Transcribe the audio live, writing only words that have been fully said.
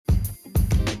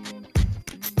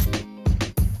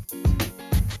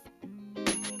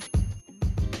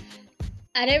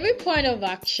At every point of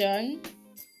action,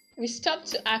 we stop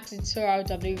to ask the Torah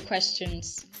W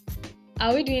questions.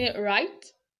 Are we doing it right?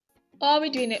 Or are we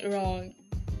doing it wrong?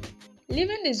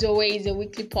 Living the Zoe is a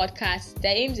weekly podcast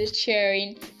that aims at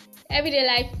sharing everyday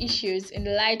life issues in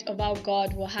the light of how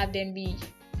God will have them be.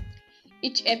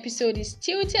 Each episode is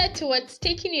tilted towards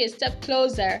taking you a step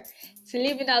closer to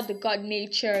living out the God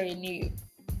nature in you.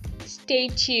 Stay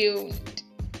tuned.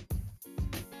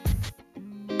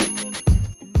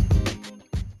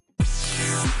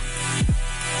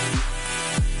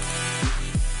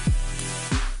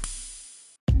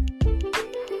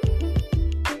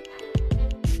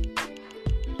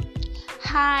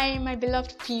 Hi, my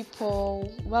beloved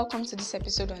people. Welcome to this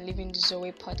episode on Living the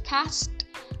Zoe podcast.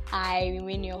 I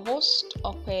remain your host,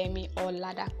 Okwemi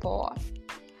Oladapo.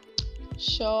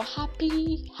 So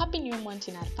happy new month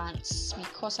in advance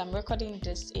because I'm recording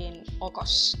this in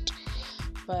August,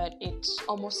 but it's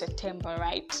almost September,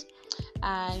 right?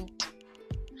 And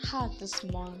how has this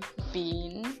month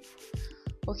been?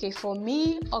 Okay, for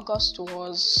me, August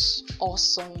was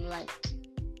awesome. Like,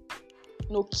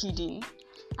 no kidding.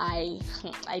 I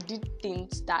did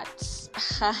things that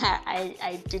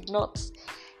I did not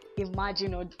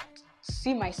imagine or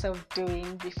see myself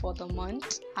doing before the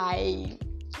month. I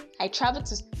traveled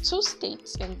to 2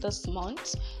 states in this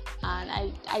month,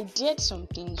 and I did some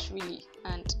things really,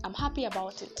 and I'm happy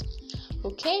about it.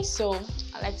 Okay, so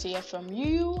I'd like to hear from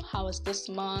you. How was this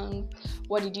month?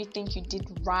 What did you think you did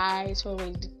right? What were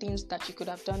the things that you could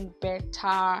have done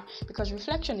better? Because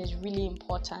reflection is really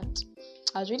important.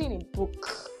 I was reading a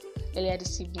book earlier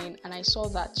this evening, and I saw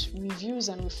that reviews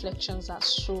and reflections are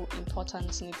so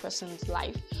important in a person's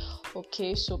life.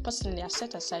 Okay, so personally, I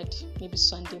set aside maybe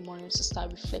Sunday morning to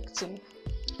start reflecting,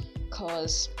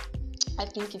 because I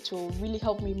think it will really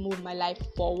help me move my life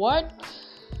forward.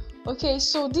 Okay,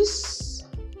 so this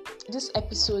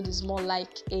episode is more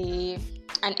like an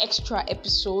extra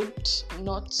episode,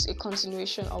 not a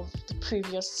continuation of the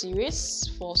previous series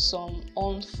for some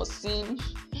unforeseen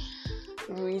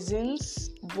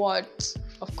reasons, but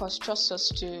of course trust us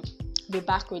to be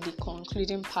back with the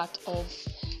concluding part of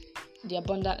the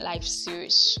Abundant Life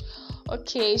series.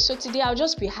 Okay, so today I'll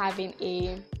just be having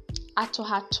a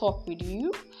heart-to-heart talk with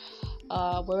you,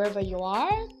 wherever you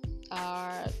are.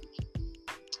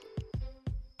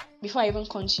 Before I even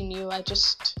continue, I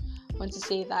just want to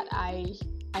say that I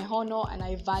honor and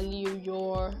I value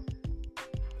your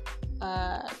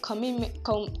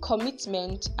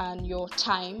commitment and your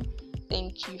time.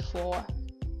 Thank you for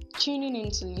tuning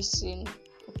in to listen,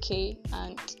 okay?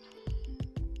 And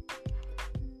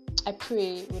I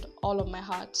pray with all of my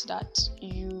heart that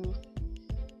you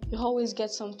always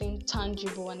get something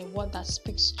tangible and a word that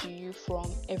speaks to you from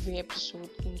every episode.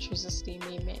 In Jesus' name,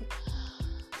 amen.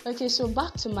 Okay, so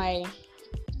back to my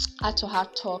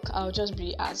heart-to-heart talk. I'll just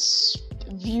be as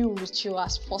real with you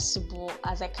as possible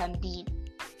as I can be,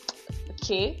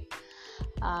 okay?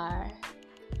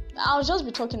 I'll just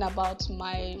be talking about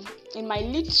my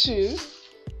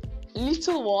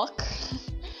little walk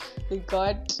with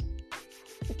God.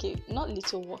 Okay, not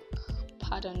little walk,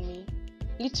 pardon me.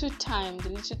 The little time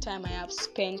I have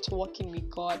spent walking with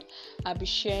God. I'll be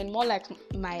sharing more like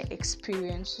my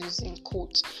experiences in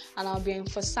quotes, and I'll be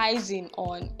emphasizing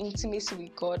on intimacy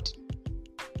with God.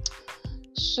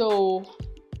 So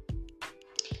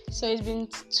it's been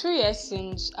 2 years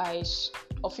since I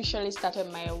officially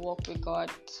started my walk with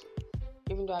God,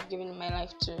 even though I've given my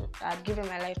life to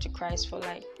Christ for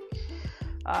like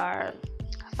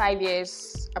 5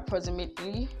 years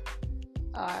approximately.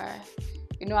 I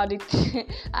don't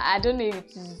know if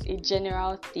it is a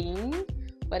general thing,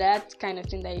 but that kind of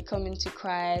thing that you come into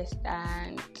Christ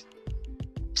and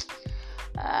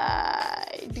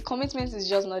the commitment is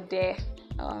just not there.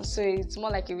 So it's more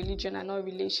like a religion and not a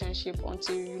relationship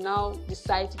until you now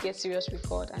decide to get serious with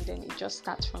God, and then it just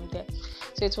starts from there.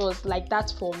 So it was like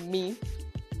that for me.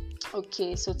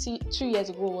 Okay, so 2 years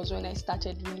ago was when I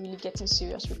started really getting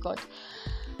serious with God.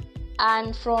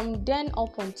 And from then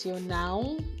up until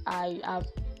now, I have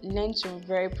learned some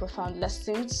very profound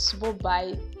lessons, both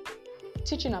by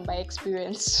teaching and by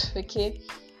experience, okay?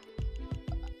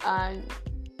 And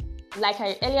like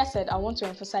I earlier said, I want to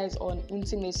emphasize on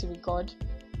intimacy with God.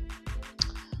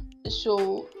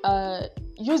 So,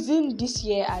 using this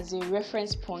year as a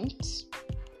reference point,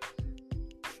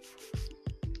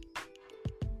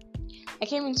 I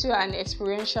came into an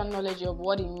experiential knowledge of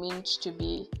what it means to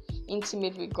be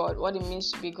intimate with God, what it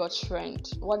means to be God's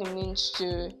friend, what it means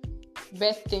to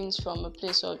birth things from a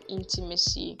place of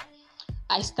intimacy.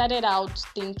 I started out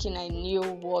thinking I knew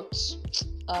what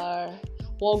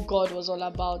God was all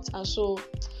about, and so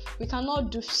we cannot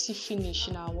do see finish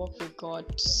in our work with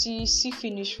God. See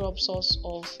finish robs us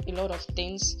of a lot of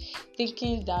things,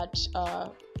 thinking that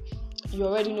you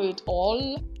already know it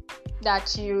all,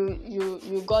 that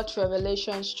you got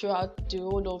revelations throughout the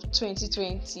whole of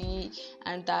 2020,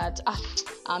 and that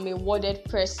I'm a worded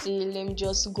person, let me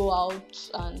just go out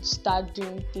and start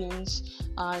doing things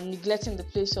and neglecting the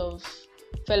place of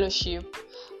fellowship.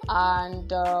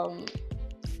 And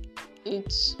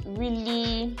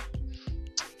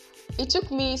it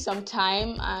took me some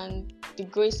time and the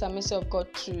grace and mercy of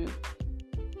God to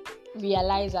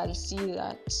realize and see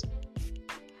that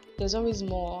there's always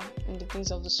more in the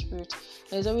things of the Spirit.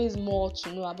 There's always more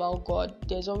to know about God.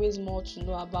 There's always more to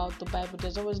know about the Bible.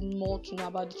 There's always more to know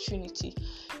about the Trinity.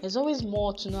 There's always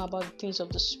more to know about the things of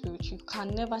the Spirit. You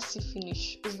can never see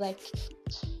finish. It's like,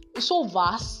 it's so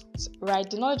vast, right?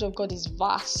 The knowledge of God is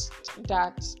vast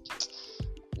that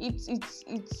it's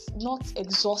not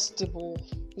exhaustible.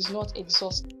 It's not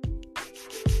exhaustible.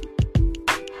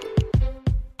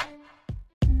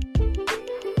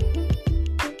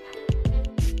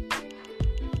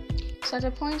 So at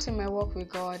a point in my work with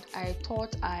God, I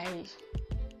thought I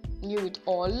knew it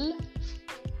all.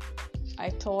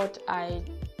 I thought I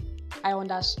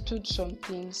understood some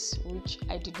things which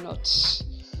I did not.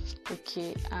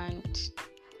 Okay, and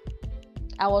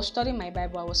I was studying my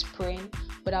Bible, I was praying,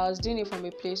 but I was doing it from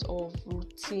a place of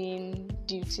routine,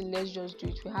 duty. Let's just do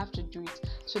it. We have to do it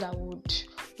so that we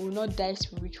will not die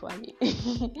spiritually.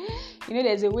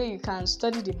 There's a way you can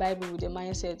study the Bible with the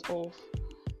mindset of,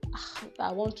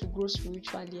 I want to grow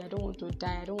spiritually, I don't want to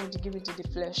die, I don't want to give into the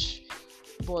flesh,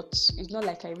 but it's not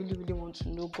like I really, really want to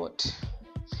know God.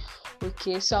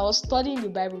 Okay, so I was studying the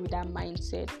Bible with that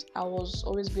mindset. I was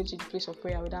always going to the place of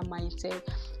prayer with that mindset.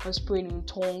 I was praying in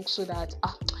tongues so that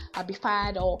I'll be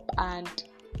fired up and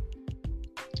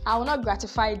I will not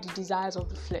gratify the desires of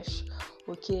the flesh.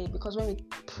 Okay, because when we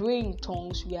pray in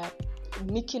tongues, we are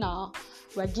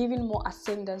giving more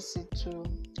ascendancy to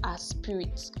our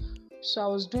spirits. So I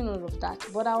was doing all of that,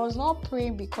 but I was not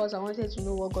praying because I wanted to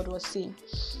know what God was saying.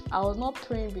 I was not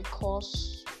praying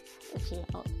because,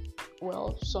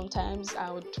 sometimes I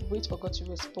would wait for God to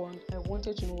respond. I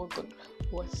wanted to know what God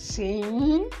was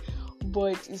saying,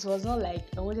 but it was not like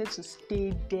I wanted to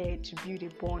stay there to build a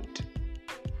bond.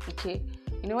 Okay,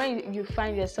 when you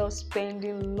find yourself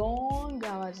spending long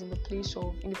hours in the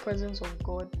presence of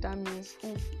God, that means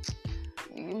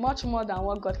much more than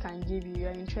what God can give you.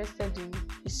 You're interested in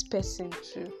His person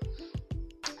too.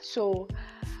 So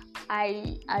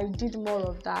I did more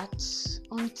of that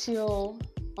until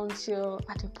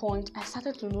at a point I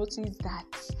started to notice that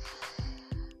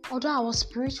although I was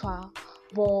spiritual,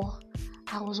 but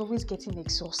I was always getting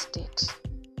exhausted.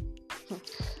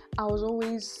 I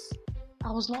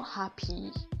was not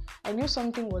happy. I knew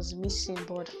something was missing,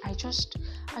 but I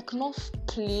cannot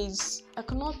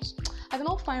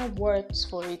find words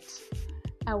for it.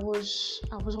 I was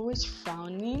always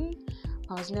frowning.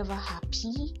 I was never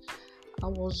happy. I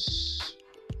was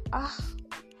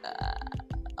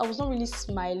not really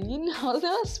smiling. I was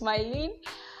never smiling.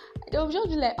 They would just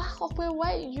be like,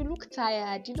 why you look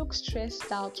tired? You look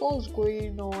stressed out. What's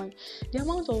going on? The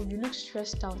amount of you look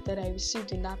stressed out that I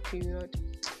received in that period.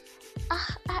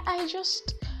 I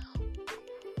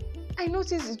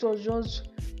noticed it was just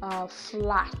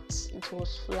flat. It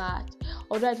was flat.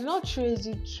 Although I did not trace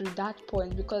it to that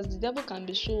point because the devil can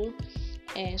be so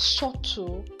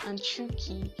subtle and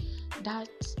tricky that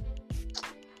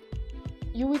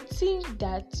you would think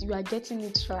that you are getting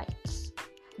it right,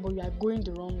 but you are going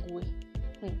the wrong way.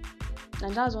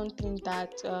 And that's one thing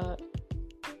that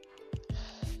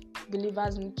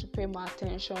believers need to pay more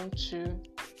attention to: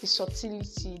 the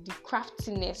subtlety, the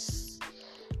craftiness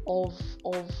of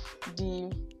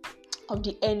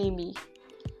the enemy.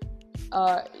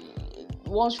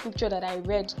 One scripture that I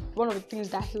read, one of the things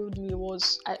that healed me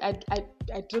was, I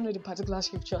don't know the particular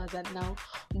scripture as at now,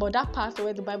 but that part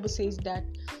where the Bible says that,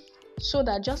 so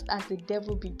that just as the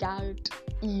devil beguiled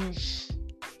Eve,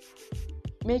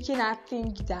 making her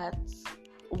think that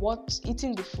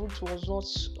eating the fruit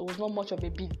was not much of a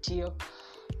big deal,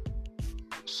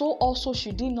 so also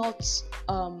should he not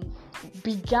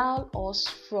beguile us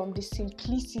from the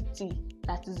simplicity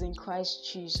that is in Christ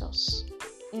Jesus.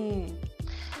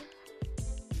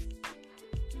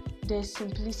 There's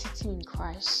simplicity in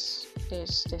Christ.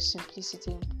 There's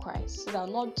simplicity in Christ. So that I'll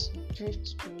not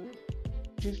drift to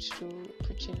preaching.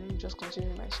 Let me just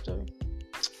continue my story.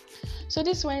 So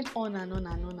this went on and on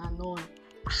and on and on.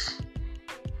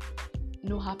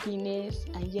 No happiness,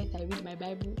 and yet I read my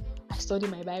Bible. I study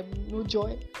my Bible. No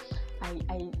joy.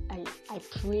 I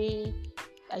pray.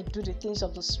 I do the things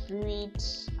of the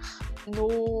Spirit.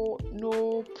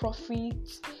 no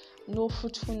profit, no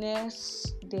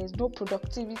fruitfulness, there's no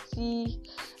productivity.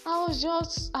 I was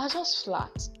just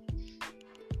flat.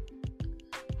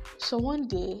 So one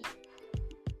day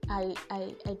I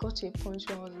got to a point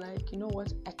where I was like, you know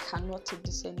what, I cannot take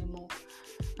this anymore.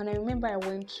 And I remember I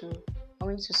went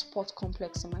to sport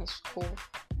complex in my school,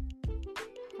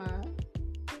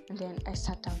 and then I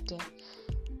sat out there.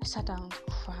 I sat down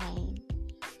crying,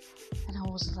 and I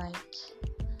was like,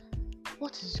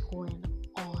 what is going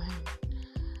on?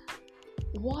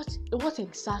 What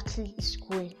exactly is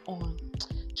going on?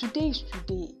 Today is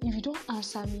today. If you don't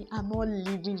answer me, I'm not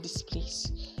leaving this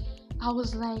place. I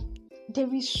was like,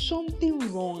 there is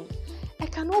something wrong. I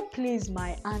cannot place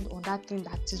my hand on that thing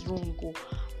that is wrong,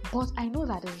 but I know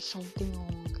that there is something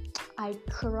wrong. I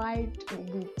cried from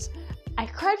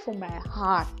my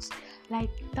heart. Like,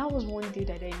 that was one day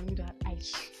that I knew that I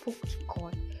spoke to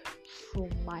God from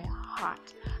my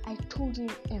heart. I told him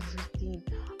everything.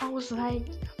 I was like,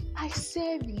 I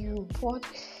serve you, but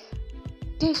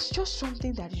there's just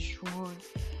something that is wrong.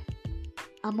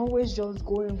 I'm always just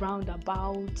going round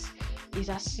about. It's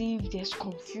as if there's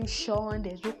confusion,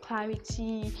 there's no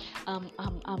clarity.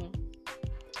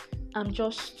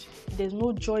 There's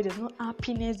no joy, there's no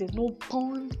happiness, there's no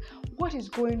bond. What is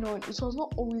going on? It was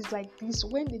not always like this.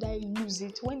 When did I lose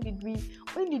it? When did we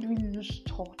lose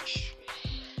touch?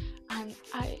 And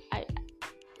I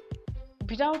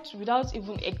without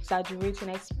even exaggerating,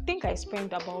 I think I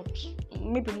spent about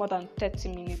maybe more than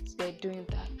 30 minutes there doing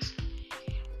that.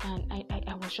 And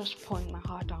I was just pouring my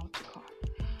heart out to God.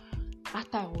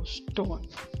 After I was done,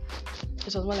 it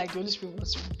was more like the Holy Spirit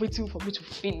was waiting for me to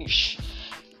finish.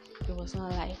 It was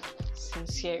not like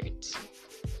sincerity.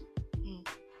 It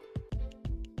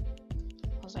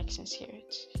was like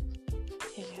sincerity.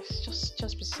 Yes,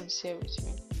 just be sincere with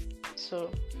me. So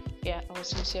yeah, I was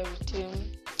sincere with him.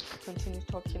 Continued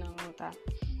talking and all that.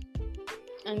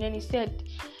 And then he said,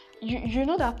 you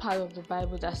know that part of the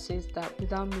Bible that says that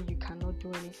without me you cannot do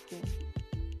anything?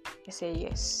 I said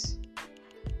yes.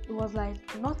 It was like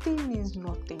nothing means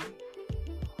nothing.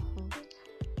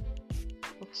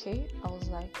 Okay, I was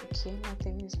like, okay,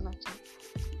 nothing means nothing,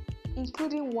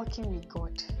 including working with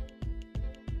God.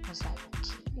 I was like,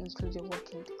 okay, including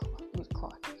working with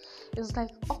God. It was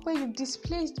like, okay, you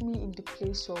displaced me in the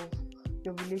place of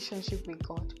your relationship with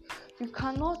God. You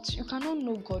cannot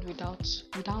know God without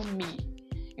me.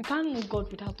 You can't know God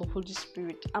without the Holy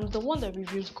Spirit. I'm the one that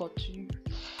reveals God to you.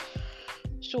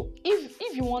 So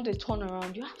if you want a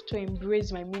turnaround, you have to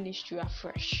embrace my ministry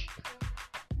afresh.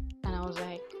 And I was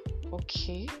like,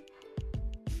 okay,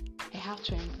 I have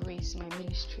to embrace your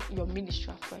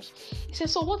ministry afresh. He said,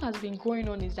 so what has been going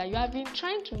on is that you have been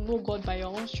trying to know God by your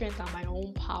own strength and by your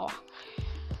own power.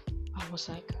 I was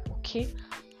like, okay.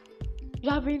 You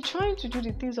have been trying to do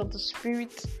the things of the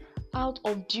Spirit out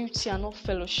of duty and not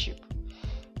fellowship.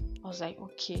 I was like,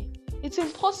 okay. It's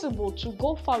impossible to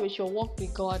go far with your walk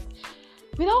with God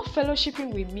without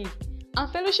fellowshipping with me. And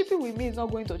fellowshipping with me is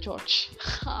not going to church.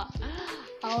 I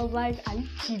was like, are you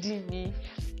kidding me?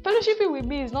 Fellowshipping with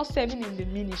me is not serving in the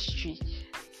ministry.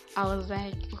 I was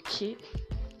like, okay.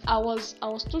 I was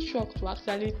too shocked to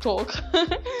actually talk.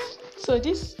 So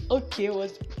this okay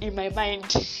was in my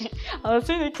mind. I was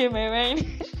saying okay in my mind.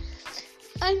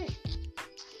 And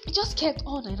it just kept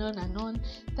on and on and on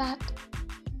that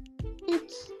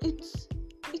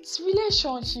it's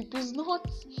relationship is not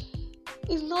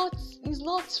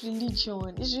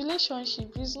religion. It's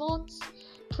relationship. It's not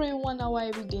praying 1 hour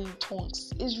every day in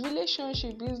tongues. It's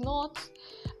relationship. It's not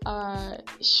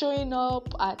showing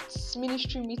up at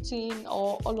ministry meeting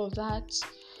or all of that.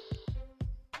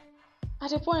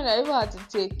 At a point, I even had to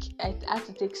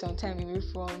take some time away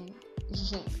from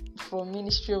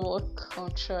ministry work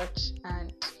on church,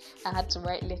 and I had to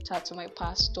write letter to my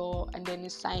pastor, and then he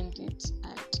signed it.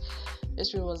 And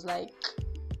this was like,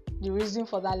 the reason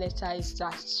for that letter is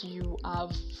that you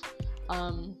have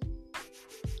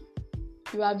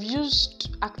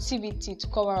used activity to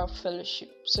cover up fellowship.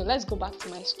 So let's go back to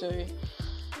my story.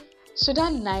 So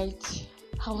that night,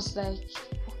 I was like,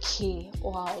 okay,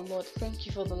 wow, Lord, thank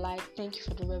you for the light, thank you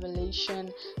for the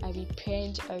revelation. I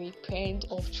repent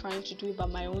of trying to do it by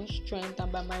my own strength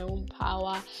and by my own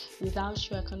power. Without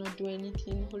you, I cannot do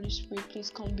anything. Holy Spirit, please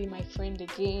come be my friend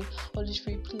again. Holy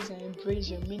Spirit, please, I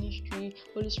embrace your ministry.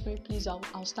 Holy Spirit, please,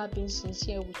 I'll start being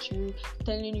sincere with you,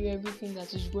 telling you everything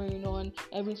that is going on,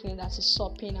 everything that is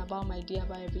sopping about my day,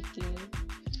 about everything.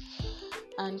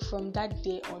 And from that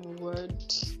day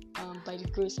onward, by the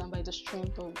grace and by the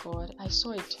strength of God, I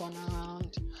saw a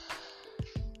turnaround.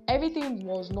 Everything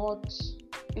it's not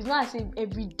as if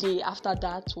every day after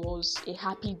that was a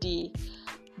happy day,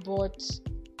 but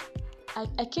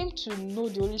I came to know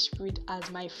the Holy Spirit as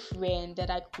my friend that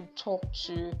I could talk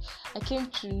to. I came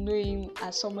to know him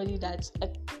as somebody that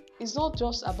it's not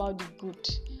just about the good,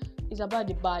 it's about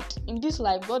the bad. In this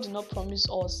life, God did not promise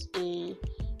us a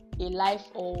life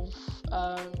of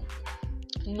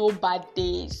no bad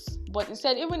days, but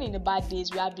instead, even in the bad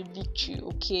days, we have the victory.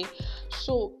 Okay,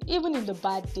 so even in the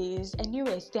bad days, I knew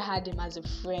I still had him as a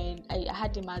friend. I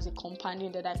had him as a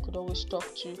companion that I could always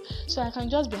talk to. So I can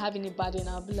just be having a bad day and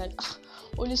I'll be like,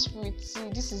 Holy Spirit, see,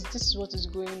 this is what is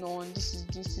going on. This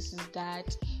is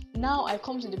that. Now I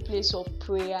come to the place of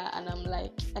prayer and I'm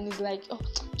like, and it's like,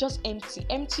 just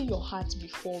empty your heart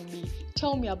before me.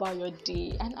 Tell me about your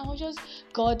day. And I'll just,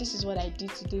 God, this is what I did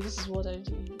today. This is what I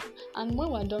do. And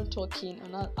when we're done talking,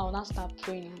 I'll now start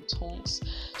praying in tongues.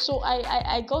 So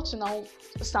I got to now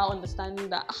start understanding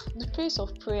that the place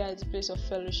of prayer is the place of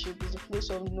fellowship, is the place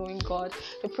of knowing God,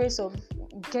 the place of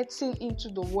getting into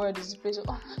the word is the place of,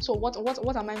 so what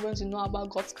am I going to know about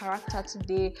God's character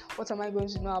today? What am I going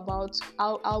to know about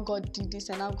how God did this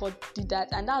and how God did that?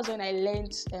 And that's when I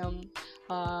learned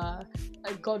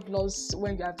God loves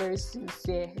when you are very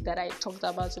sincere, that I talked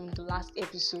about in the last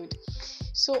episode.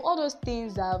 So all those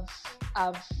things have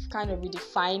kind of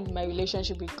redefined my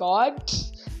relationship with God.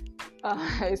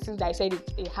 Since I said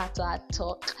it's a heart-to-heart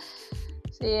talk.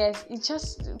 So yes, it's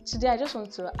just today I just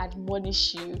want to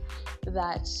admonish you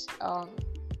that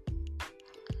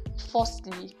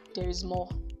firstly, there is more.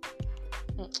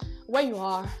 Where you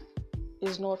are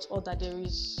is not all that there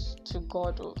is to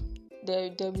God.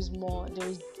 There is more. There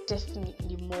is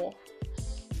definitely more.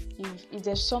 If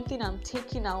there's something I'm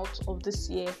taking out of this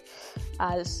year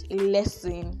as a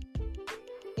lesson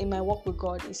in my walk with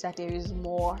God, is that there is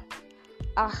more.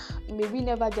 May we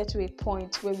never get to a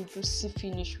point where we just see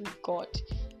finish with God.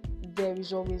 There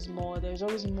is always more. There's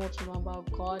always more to know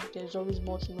about God. There's always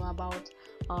more to know about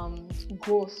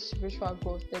growth, spiritual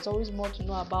growth. There's always more to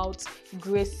know about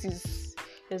graces.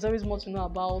 There's always more to know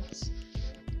about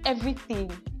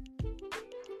everything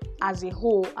as a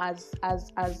whole, as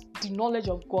the knowledge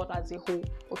of God as a whole.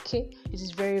 Okay, it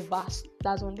is very vast.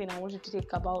 That's one thing I want you to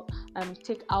take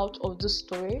out of this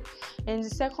story. And the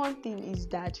second thing is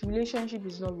that relationship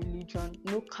is not religion.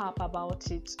 No cap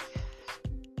about it.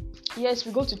 Yes,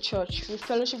 we go to church, we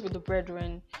fellowship with the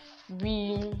brethren,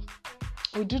 we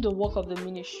do the work of the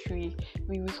ministry,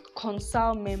 we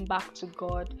reconcile men back to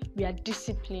God, we are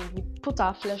disciplined, we put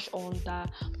our flesh under.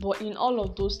 But in all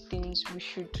of those things, we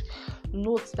should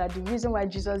note that the reason why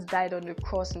Jesus died on the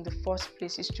cross in the first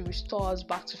place is to restore us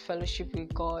back to fellowship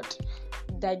with God.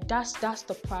 That's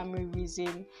the primary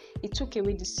reason. It took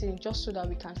away the sin just so that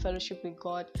we can fellowship with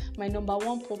God. My number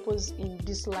one purpose in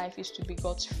this life is to be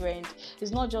God's friend.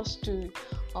 It's not just to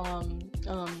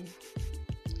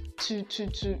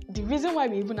the reason why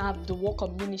we even have the work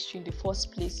of ministry in the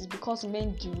first place is because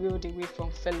men derailed away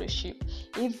from fellowship.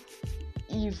 If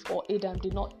Eve or Adam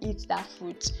did not eat that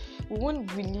fruit, we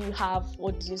won't really have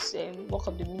all this work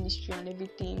of the ministry and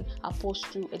everything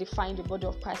opposed to edifying the body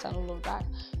of Christ and all of that.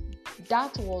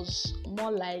 That was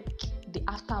more like the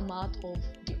aftermath of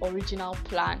the original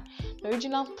plan. The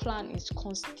original plan is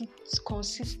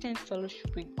consistent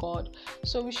fellowship with God.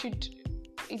 So we should,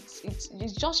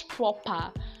 it's just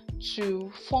proper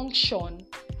to function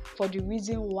for the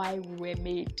reason why we were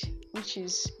made, which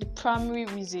is the primary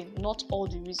reason, not all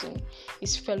the reason,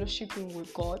 is fellowshipping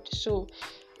with God. So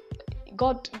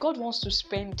God wants to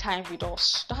spend time with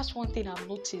us. That's one thing I've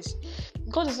noticed.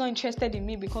 God is not interested in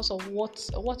me because of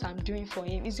what I'm doing for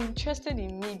him. He's interested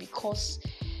in me because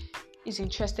he's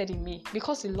interested in me,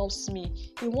 because he loves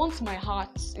me. He wants my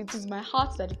heart. It is my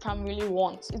heart that he primarily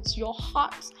wants. It's your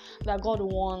heart that God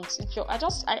wants.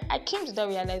 I came to that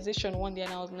realization one day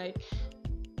and I was like,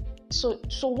 so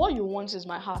what you want is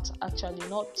my heart, actually,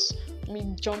 not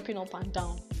me jumping up and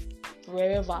down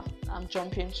wherever I'm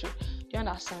jumping to. Do you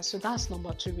understand? So that's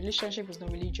number 2. Relationship is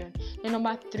not religion. Then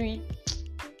number 3,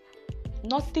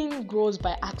 nothing grows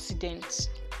by accident.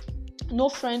 No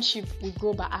friendship will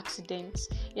grow by accident.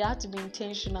 You have to be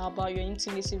intentional about your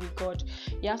intimacy with God.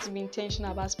 You have to be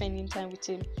intentional about spending time with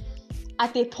him.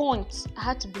 At a point, I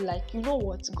had to be like, you know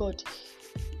what, God,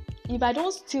 if I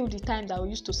don't steal the time that we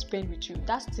used to spend with you,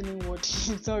 that stealing word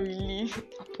is not really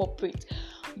appropriate.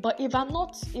 But if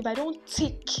I don't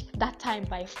take that time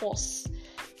by force,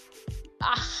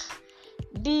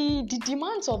 the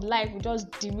demands of life will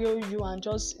just derail you and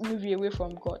just move you away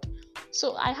from God.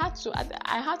 So I had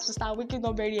to start waking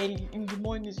up very early in the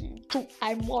morning.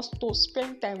 I must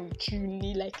spend time with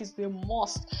you, like it's the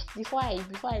must. Before I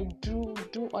do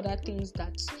other things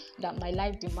that my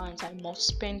life demands, I must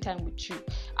spend time with you.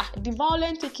 The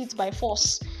violent take it by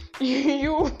force.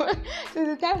 you it's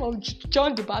the time of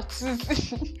John the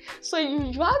Baptist. So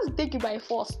you have to take it by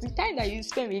force. The time that you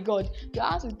spend with God, you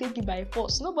have to take it by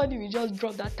force. Nobody will just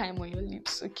drop that time on your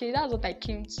lips. Okay, that's what I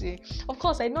came to. Of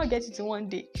course, I did not get it in one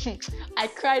day. I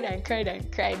cried and cried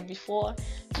and cried before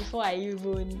I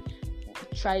even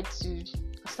tried to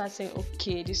start saying,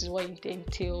 okay, this is what it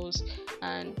entails.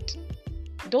 And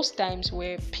those times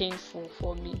were painful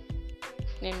for me.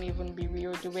 Let me even be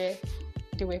real.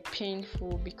 They were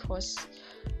painful because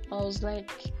I was like,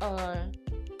 why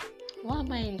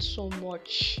am I in so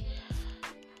much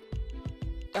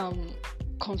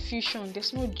confusion?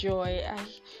 There's no joy.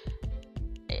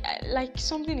 I like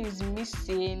something is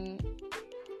missing.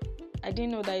 I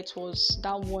didn't know that it was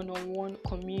that one-on-one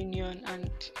communion and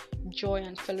joy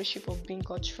and fellowship of being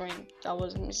God's friend that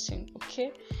was missing.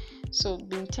 Okay, so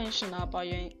be intentional about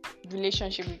your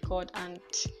relationship with God and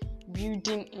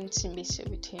building intimacy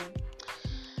with Him.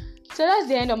 So that's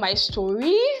the end of my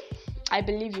story. I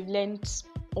believe you've learned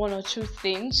one or two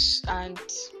things, and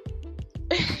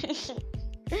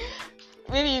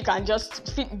maybe you can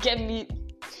just give me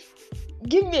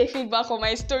a feedback on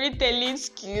my storytelling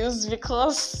skills,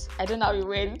 because I don't know how it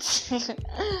went.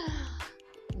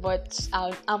 But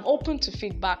I'm open to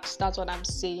feedbacks. That's what I'm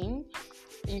saying.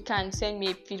 You can send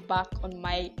me feedback on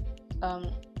my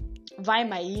via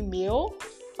my email,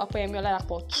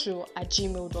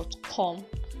 opeyemioladapo2@gmail.com.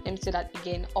 Let me say that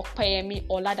again,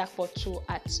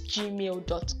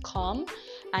 opeyemioladapo2@gmail.com.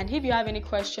 And if you have any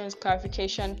questions,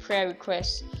 clarification, prayer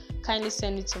requests, kindly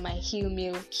send it to my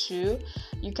email too.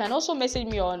 You can also message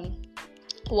me on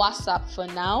WhatsApp for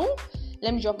now.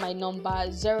 Let me drop my number: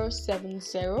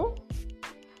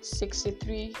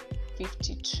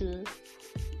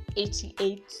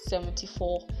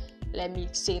 070-6352-8874. Let me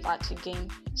say that again: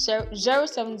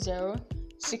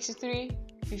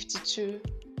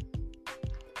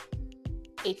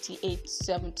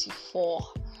 070-6352-8874.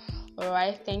 All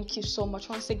right. Thank you so much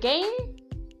once again.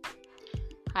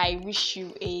 I wish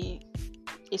you a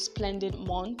splendid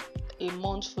month, a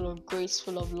month full of grace,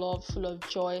 full of love, full of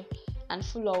joy, and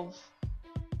full of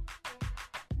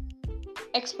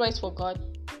exploits for God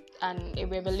and a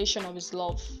revelation of His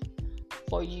love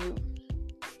for you.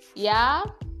 Yeah,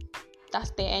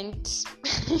 that's the end.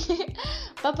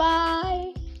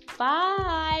 Bye-bye.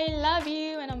 Bye. Love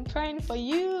you, and I'm praying for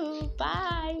you.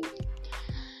 Bye.